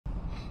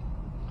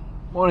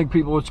Morning,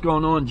 people. What's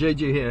going on?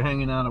 JJ here,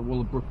 hanging out at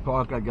Willowbrook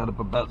Park. I got up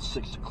about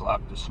 6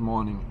 o'clock this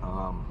morning.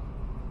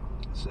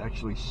 It's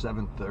actually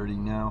 7:30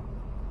 now,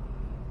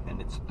 and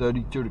it's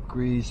 32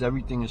 degrees.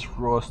 Everything is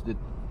frosted.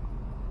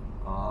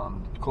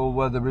 Cold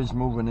weather is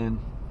moving in.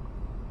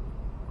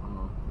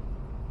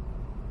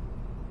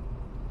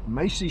 You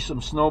may see some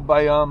snow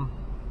by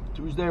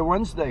Tuesday or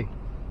Wednesday.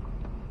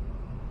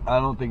 I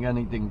don't think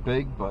anything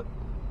big, but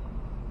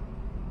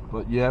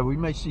yeah, we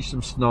may see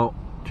some snow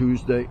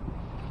Tuesday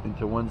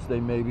into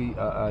Wednesday, maybe.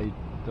 I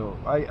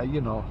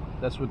you know,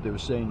 that's what they were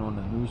saying on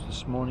the news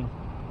this morning.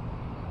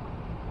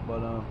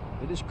 But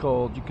it is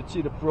cold. You can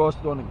see the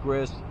frost on the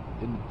grass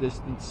in the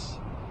distance.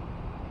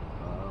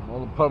 All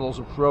the puddles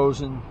are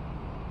frozen.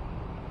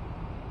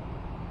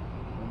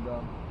 And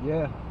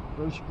yeah,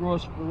 first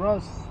frost for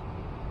us.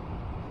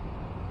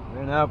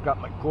 Right now, I've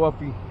got my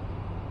coffee.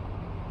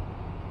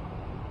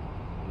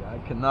 Yeah, I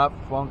cannot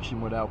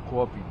function without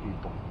coffee,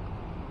 people.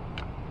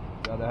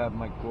 Gotta have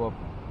my coffee.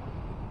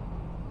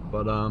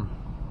 But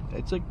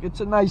it's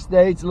a nice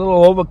day. It's a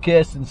little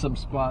overcast in some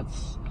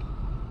spots,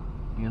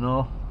 you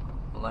know,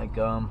 like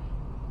I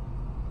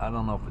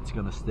don't know if it's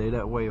gonna stay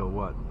that way or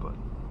what, but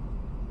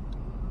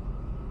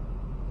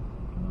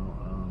you know,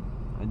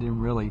 I didn't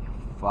really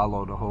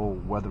follow the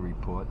whole weather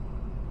report.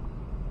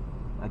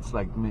 That's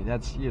like me.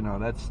 That's, you know,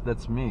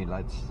 that's me.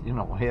 That's, you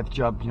know, half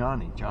job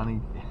Johnny.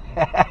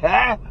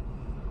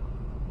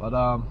 But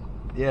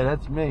yeah,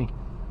 that's me.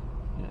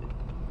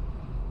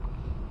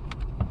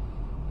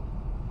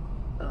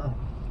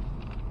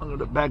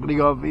 The back of the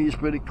RV is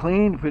pretty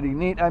clean, pretty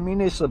neat. I mean,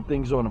 there's some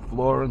things on the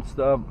floor and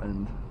stuff,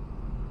 and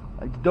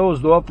I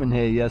dozed off in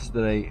here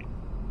yesterday,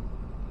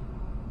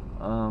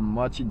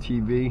 watching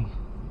TV,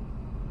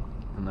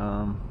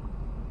 and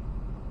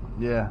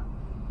yeah.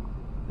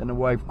 Then the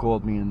wife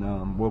called me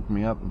and woke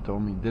me up and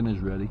told me dinner's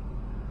ready.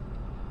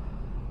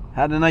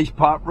 Had a nice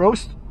pot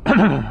roast,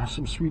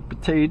 some sweet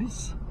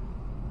potatoes,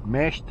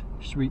 mashed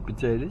sweet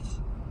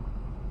potatoes,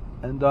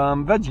 and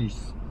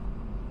veggies.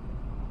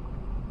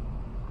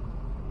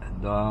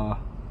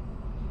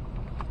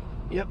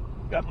 Yep,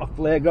 got my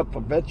flag up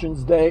for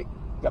Veterans Day.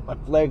 Got my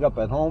flag up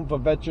at home for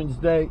Veterans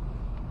Day.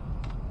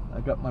 I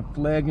got my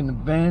flag in the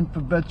van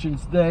for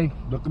Veterans Day.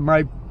 Look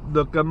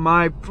at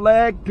my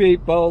flag,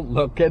 people.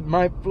 Look at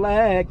my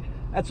flag.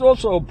 That's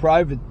also a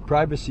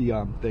privacy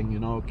thing, you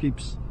know. It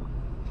keeps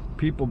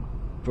people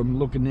from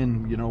looking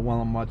in, you know, while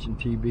I'm watching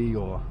TV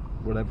or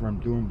whatever I'm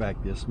doing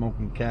back there,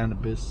 smoking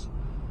cannabis,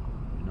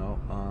 you know.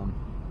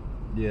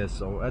 Yeah,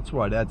 so that's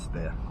why that's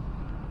there.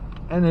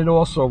 And it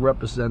also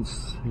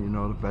represents, you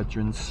know, the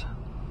veterans.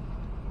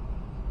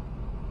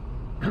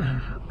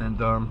 And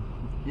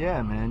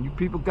yeah, man, you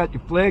people got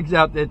your flags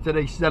out there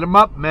today. Set them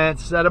up, man.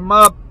 Set them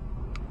up.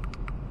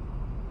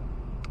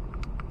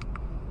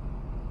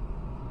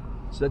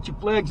 Set your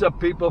flags up,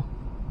 people.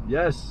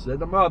 Yes, set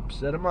them up.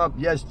 Set them up.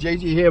 Yes,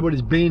 JJ here with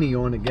his beanie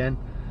on again.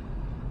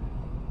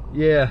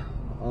 Yeah.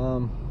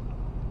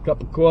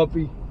 Cup of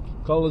coffee.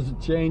 Colors are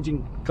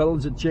changing.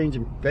 Colors are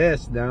changing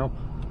fast now.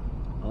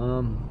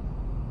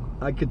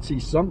 I could see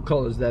some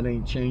colors that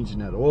ain't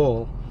changing at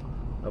all.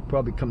 They'll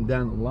probably come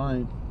down the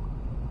line.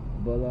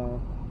 But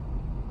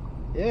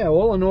yeah,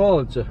 all in all,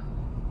 it's a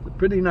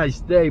pretty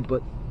nice day.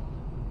 But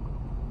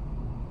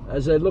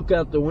as I look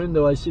out the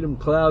window, I see them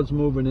clouds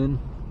moving in.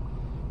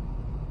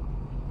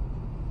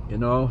 You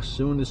know,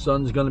 soon the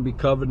sun's gonna be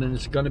covered and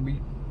it's gonna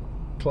be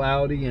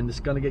cloudy and it's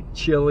gonna get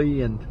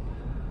chilly and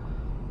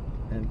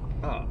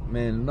oh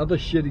man, another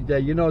shitty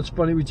day. You know, it's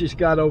funny, we just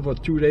got over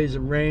 2 days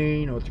of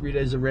rain or 3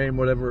 days of rain,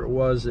 whatever it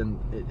was, and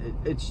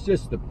it's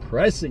just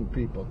depressing,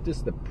 people.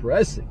 Just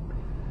depressing.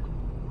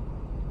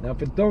 Now,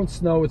 if it don't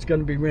snow, it's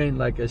gonna be rain,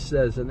 like I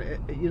says, and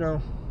you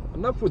know,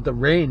 enough with the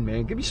rain,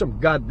 man. Give me some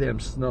goddamn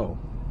snow.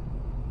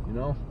 You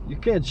know, you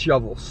can't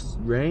shovel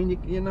rain.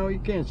 You know, you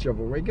can't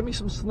shovel rain. Give me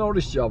some snow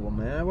to shovel,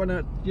 man. I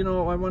wanna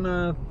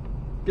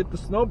get the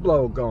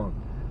snowblower going.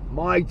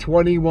 My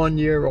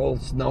 21-year-old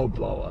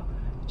snowblower.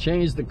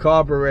 Changed the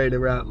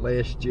carburetor out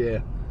last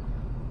year,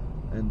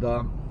 and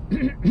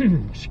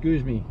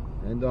excuse me,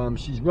 and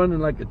she's running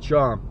like a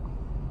charm.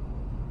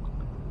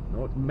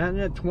 No, man,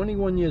 at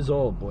 21 years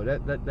old, boy,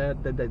 that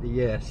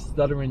yeah,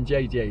 stuttering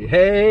JJ.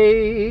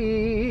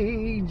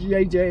 Hey,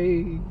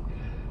 JJ,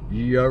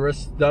 you're a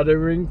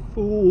stuttering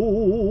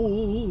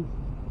fool.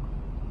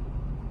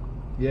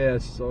 Yeah,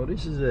 so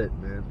this is it,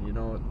 man. You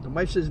know, the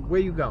wife says,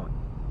 "Where you going?"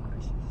 I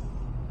says,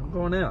 "I'm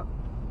going out."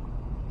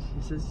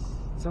 She says,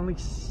 "It's only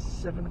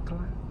 7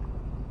 o'clock.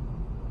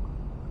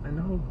 I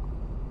know,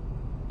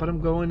 but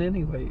I'm going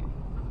anyway.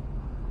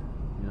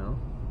 You know,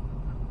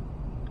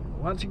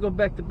 why don't you go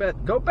back to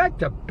bed?" Go back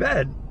to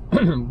bed?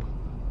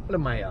 What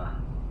am I,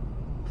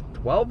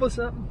 12 or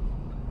something?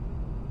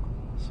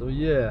 So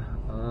yeah,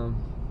 oh,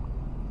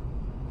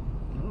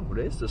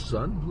 there's the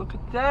sun. Look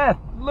at that.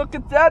 Look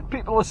at that,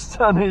 people. The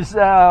sun is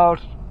out.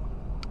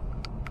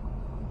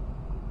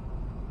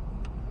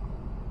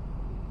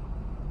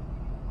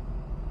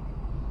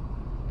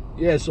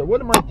 Yeah, so what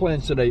are my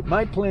plans today?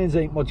 My plans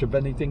ain't much of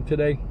anything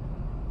today.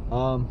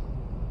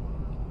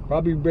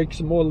 Probably break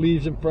some more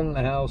leaves in front of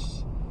the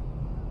house.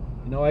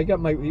 You know, we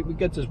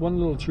got this one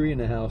little tree in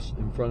the house,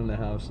 in front of the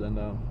house, and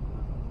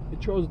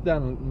it throws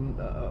down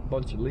a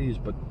bunch of leaves,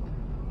 but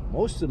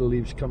most of the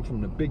leaves come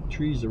from the big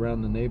trees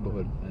around the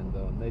neighborhood, and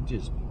they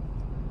just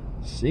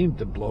seem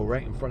to blow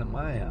right in front of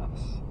my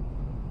house.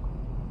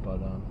 But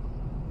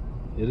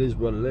it is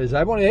what it is.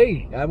 I want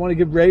to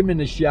give Raymond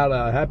a shout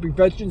out. Happy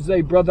Veterans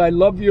Day, brother. I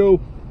love you.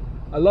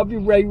 I love you,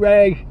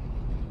 Ray.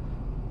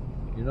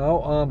 You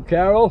know,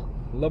 Carol,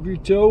 I love you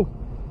too.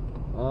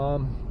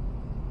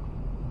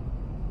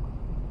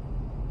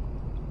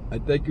 I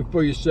thank you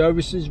for your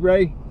services,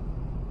 Ray.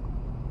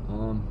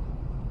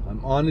 I'm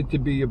honored to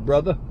be your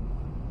brother.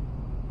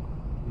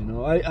 You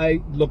know,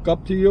 I look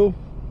up to you.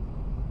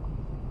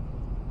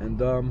 And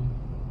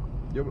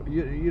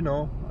you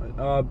know,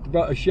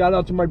 a shout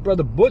out to my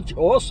brother Butch,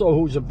 also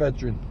who's a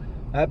veteran.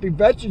 Happy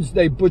Veterans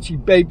Day, Butchie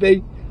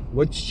baby.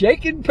 What's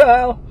shaking,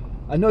 pal?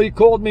 I know you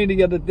called me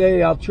the other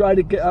day. I'll try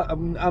to get.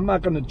 I'm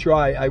not gonna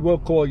try. I will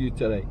call you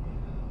today.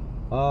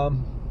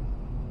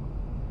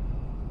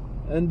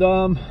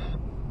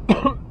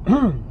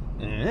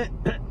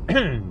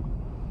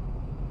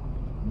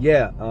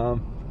 Yeah.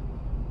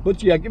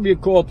 Butchie, I'll give you a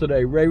call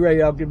today.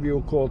 Ray, I'll give you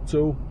a call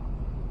too.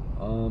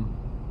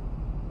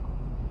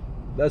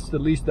 That's the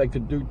least I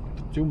could do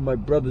to my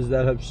brothers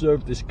that have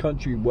served this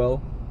country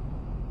well.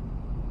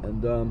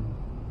 And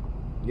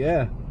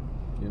yeah,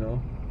 you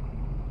know.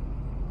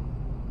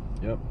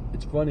 Yep.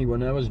 It's funny,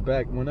 when I was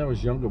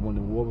younger, when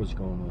the war was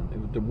going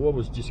on, the war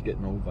was just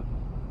getting over.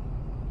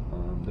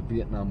 The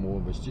Vietnam War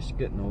was just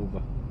getting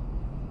over.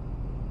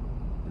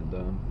 And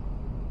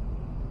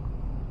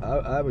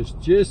I was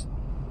just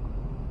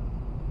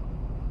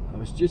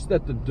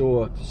at the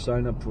door to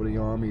sign up for the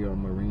Army or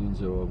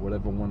Marines or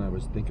whatever one I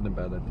was thinking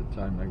about at the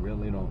time. I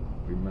really don't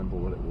remember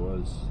what it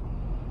was.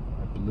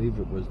 I believe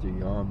it was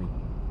the Army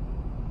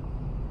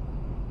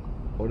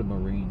or the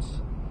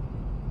Marines.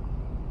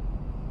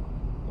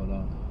 But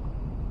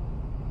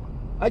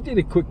I did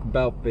a quick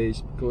about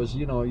face because,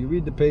 you know, you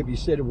read the paper, you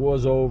say the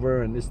war's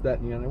over and this, that,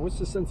 and the other. What's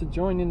the sense of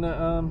joining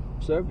the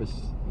service?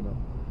 You know,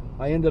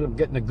 I ended up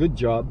getting a good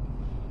job.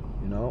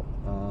 You know,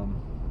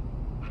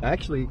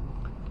 actually,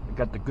 I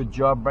got the good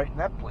job right in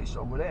that place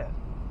over there.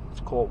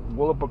 It's called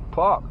Willowbrook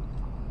Park,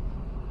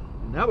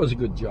 and that was a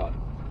good job.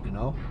 You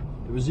know,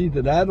 it was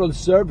either that or the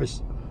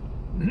service.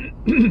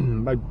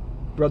 My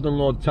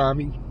brother-in-law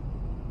Tommy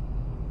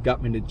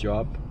got me the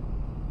job.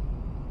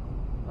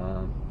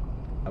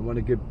 I want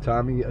to give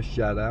Tommy a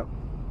shout out.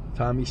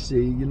 Tommy C,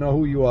 you know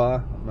who you are.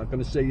 I'm not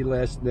going to say your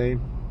last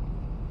name,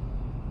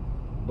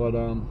 but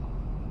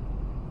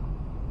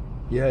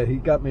yeah, he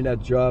got me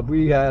that job.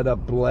 We had a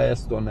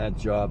blast on that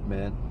job,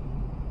 man.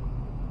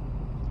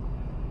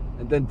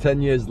 And then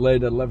 10 years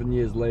later, 11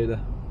 years later,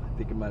 I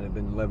think it might have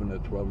been 11 or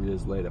 12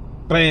 years later,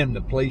 bam,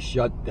 the place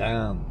shut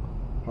down.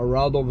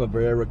 Geraldo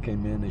Rivera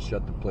came in and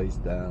shut the place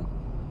down.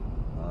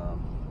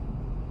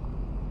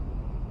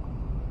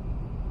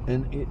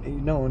 And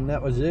you know, and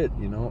that was it.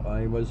 You know,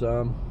 I was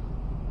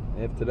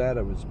after that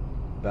I was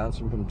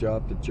bouncing from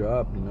job to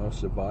job. You know,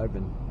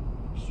 surviving,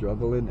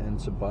 struggling, and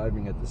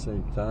surviving at the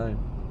same time.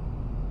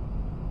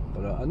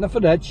 But enough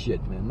of that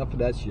shit, man. Enough of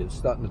that shit. It's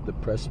starting to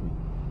depress me.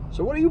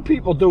 So what are you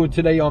people doing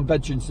today on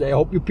Veterans Day? I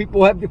hope you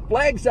people have your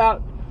flags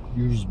out.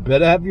 You just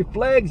better have your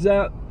flags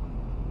out.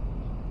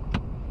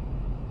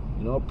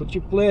 You know, put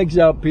your flags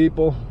out,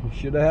 people. You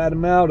should have had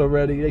them out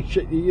already. They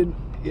should, you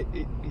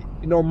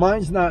know,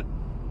 mine's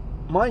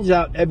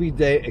out every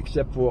day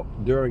except for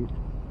during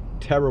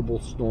terrible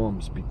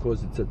storms,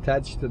 because it's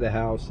attached to the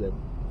house, and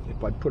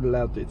if I put it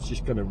out there, it's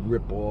just going to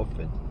rip off,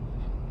 and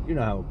you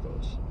know how it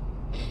goes.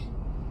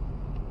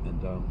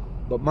 And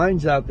but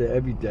mine's out there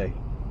every day.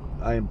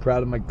 I am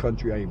proud of my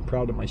country. I am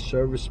proud of my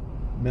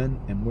servicemen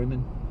and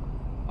women.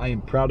 I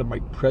am proud of my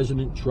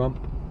President Trump.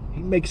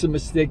 He makes a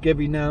mistake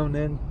every now and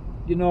then,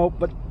 you know,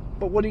 but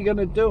what are you going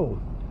to do?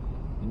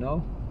 You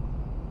know?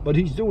 But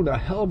he's doing a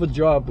hell of a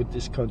job with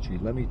this country,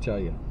 let me tell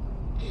you.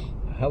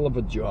 A hell of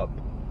a job,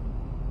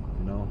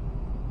 you know.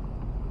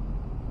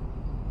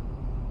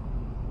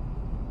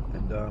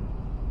 And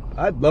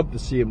I'd love to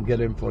see him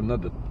get in for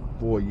another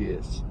 4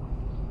 years,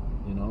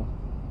 you know.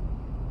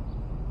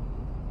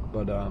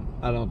 But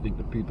I don't think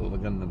the people are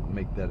going to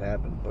make that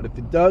happen. But if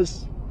it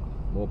does,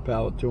 more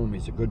power to him.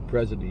 He's a good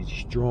president. He's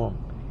strong.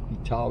 He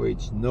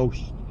tolerates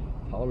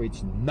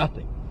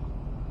nothing.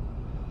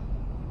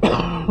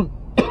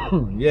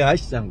 Yeah, I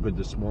sound good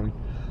this morning.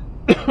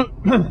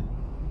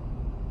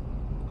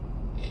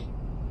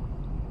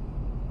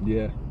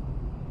 Yeah.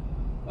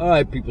 All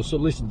right, people. So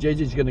listen,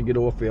 JJ's going to get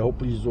off here.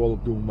 Hopefully you're all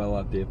doing well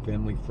out there.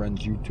 Family,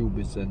 friends,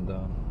 YouTubers. And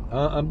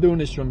I'm doing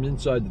this from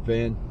inside the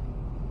van.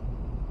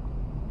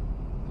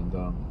 And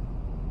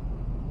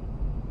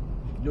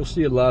you'll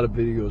see a lot of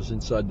videos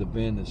inside the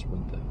van this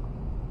winter.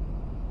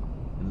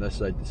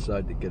 Unless I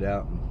decide to get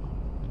out and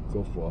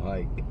go for a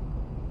hike.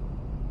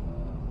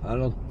 I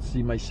don't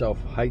see myself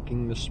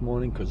hiking this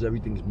morning because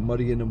everything's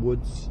muddy in the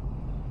woods.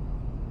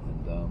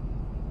 And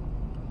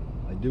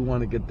I do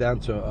want to get down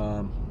to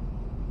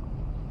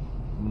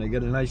when I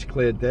get a nice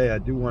clear day, I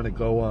do want to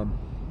go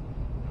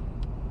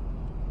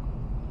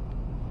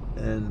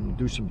and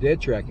do some deer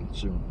tracking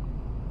soon.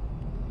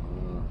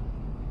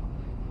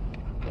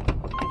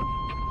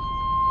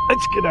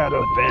 Let's get out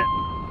of the van.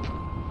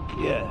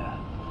 Yeah,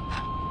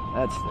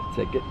 that's the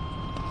ticket.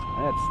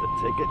 That's the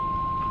ticket.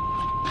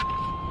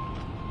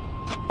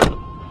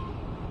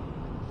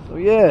 So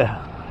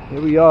yeah,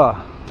 here we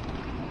are.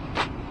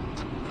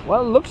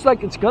 Well, it looks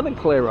like it's gonna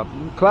clear up.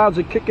 The clouds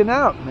are kicking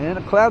out, man.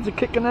 The clouds are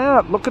kicking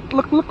out. Look! The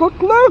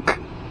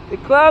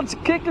clouds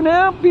are kicking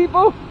out,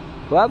 people.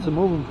 Clouds are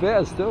moving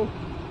fast too.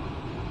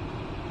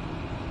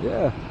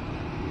 Yeah.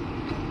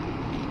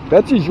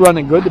 Betsy's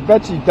running good.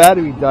 Betsy's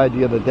battery died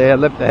the other day. I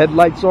left the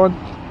headlights on,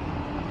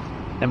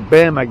 and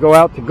bam! I go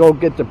out to go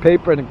get the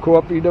paper and the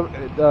coffee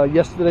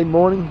yesterday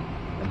morning,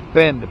 and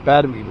bam! The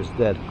battery was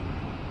dead.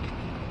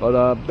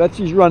 But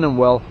Betsy's running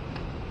well.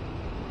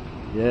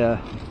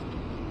 Yeah.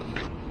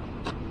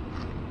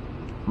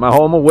 My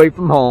home away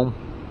from home.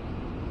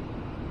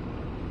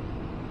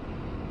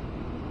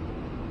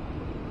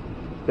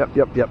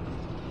 Yep.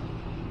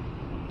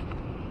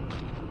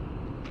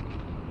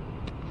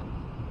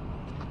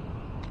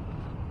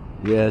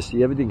 Yeah,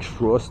 see, everything's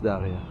frost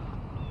out here.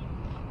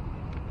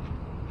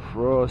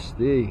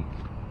 Frosty.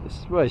 This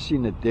is where I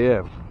seen the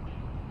deer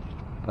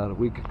about a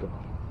week ago.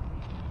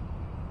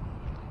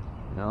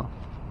 You know?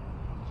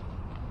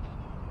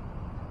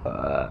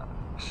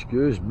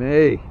 Excuse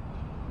me.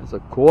 There's a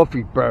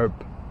coffee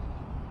burp.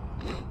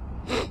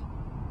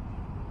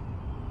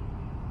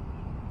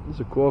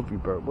 There's a coffee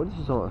burp. What is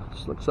this all?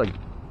 This looks like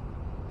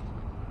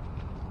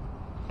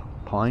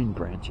pine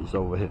branches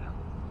over here.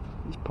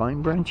 These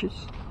pine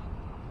branches?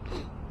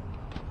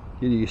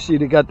 You see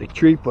they got the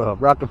tree for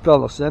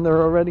Rockefeller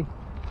Center already?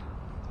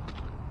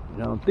 You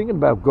know, I'm thinking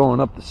about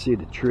going up to see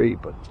the tree,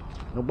 but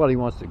nobody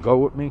wants to go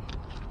with me.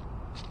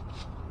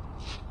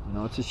 You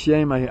know, it's a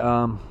shame I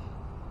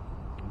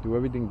do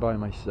everything by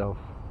myself.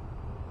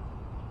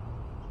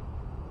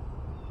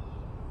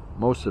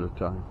 Most of the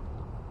time.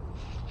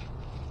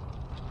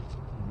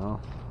 You know?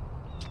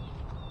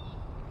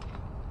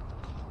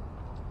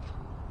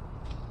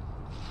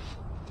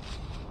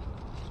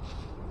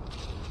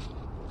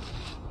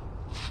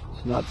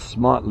 It's not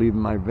smart leaving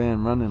my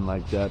van running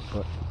like that,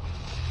 but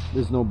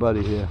there's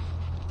nobody here.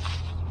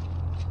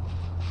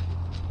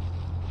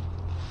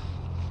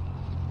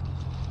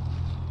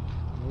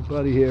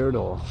 Nobody here at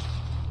all.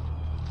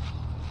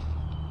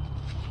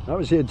 I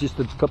was here just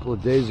a couple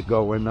of days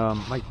ago when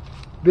my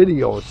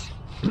videos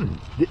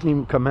didn't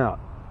even come out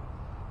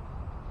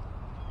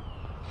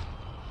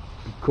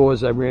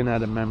because I ran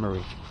out of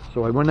memory.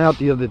 So I went out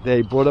the other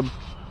day, bought a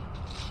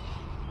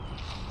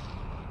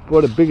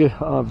bigger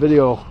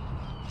video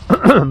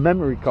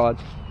memory card,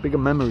 bigger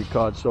memory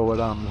card, so it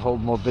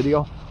hold more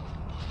video.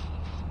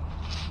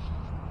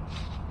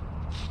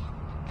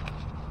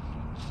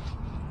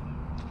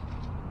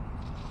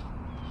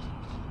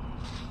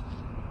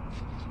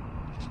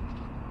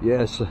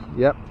 Yes,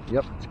 yep,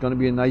 it's going to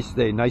be a nice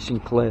day, nice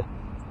and clear.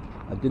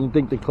 I didn't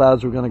think the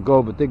clouds were going to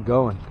go, but they're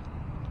going.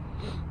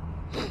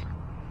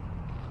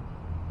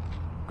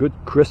 Good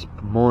crisp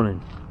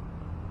morning.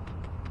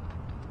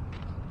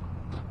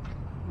 I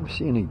don't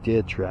see any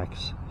deer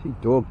tracks. I see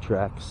dog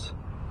tracks.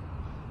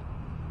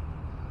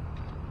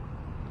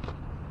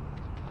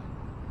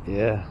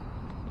 Yeah.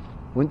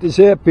 Winter's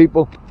here,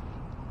 people.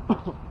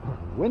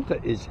 Winter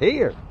is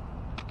here.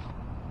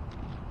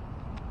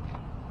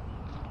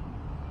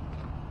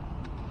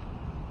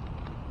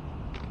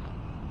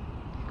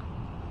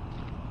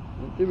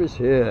 Winter is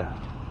here.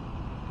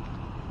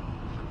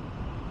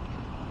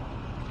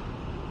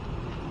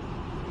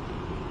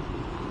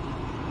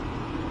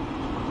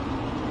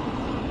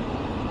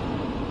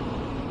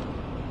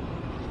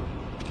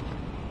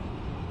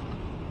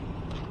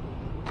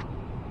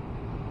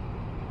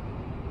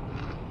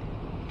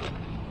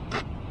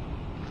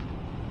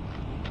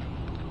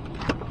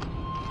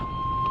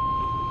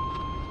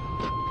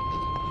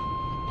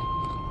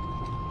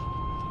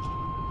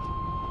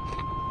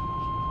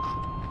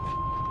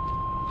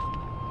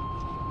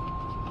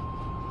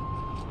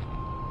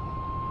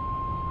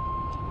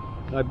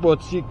 I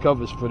bought seat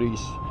covers for these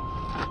a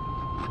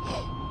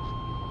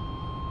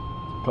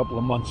couple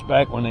of months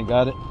back when I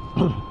got it,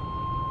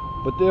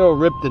 but they're all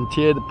ripped and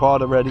teared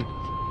apart already,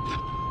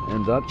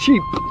 and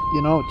cheap,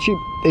 you know, cheap.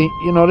 They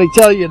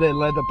tell you they're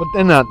leather, but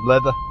they're not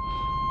leather.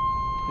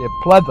 They're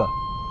pleather.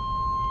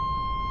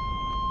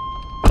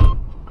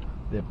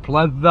 They're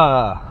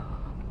pleather.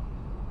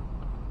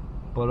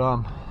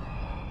 But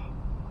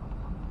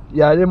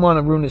yeah, I didn't want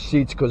to ruin the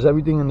seats because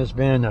everything in this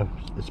van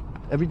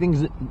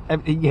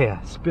yeah,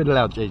 spit it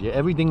out, JJ.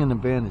 Everything in the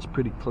van is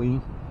pretty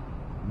clean.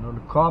 You know, the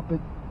carpet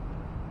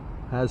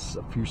has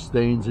a few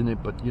stains in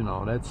it, but you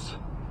know, that's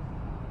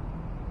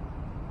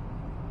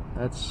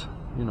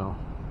you know,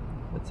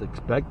 that's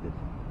expected.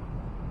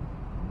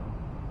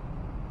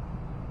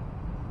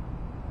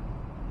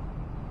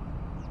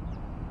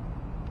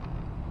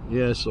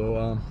 Yeah,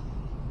 so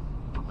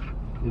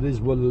it is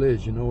what it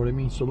is, you know what I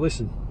mean? So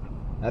listen,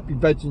 happy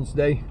Veterans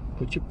Day.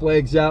 Put your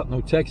flags out. No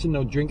texting,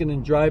 no drinking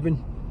and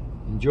driving.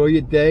 Enjoy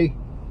your day.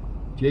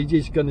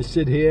 JJ's going to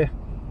sit here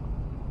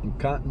and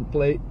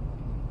contemplate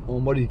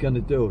on what he's going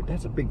to do.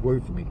 That's a big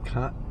word for me.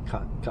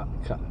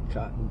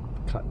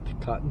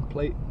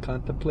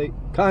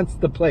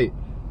 Contemplate.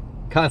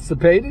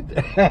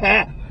 Constipated?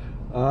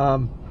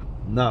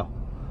 No.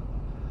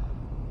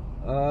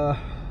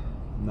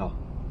 No.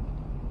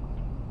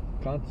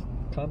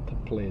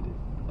 Contemplated.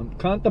 I'm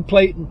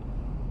contemplating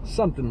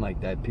something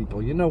like that,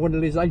 people. You know what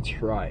it is? I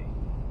try.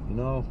 You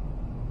know,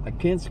 I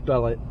can't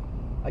spell it.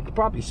 I could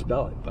probably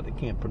spell it, but I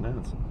can't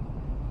pronounce it.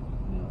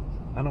 You know,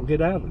 I don't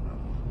get out enough.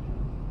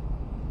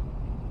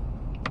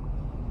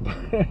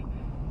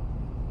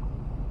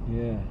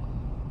 Yeah.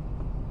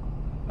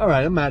 All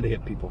right, I'm out of here,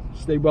 people.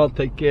 Stay well,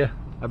 take care.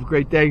 Have a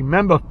great day.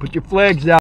 Remember, put your flags out.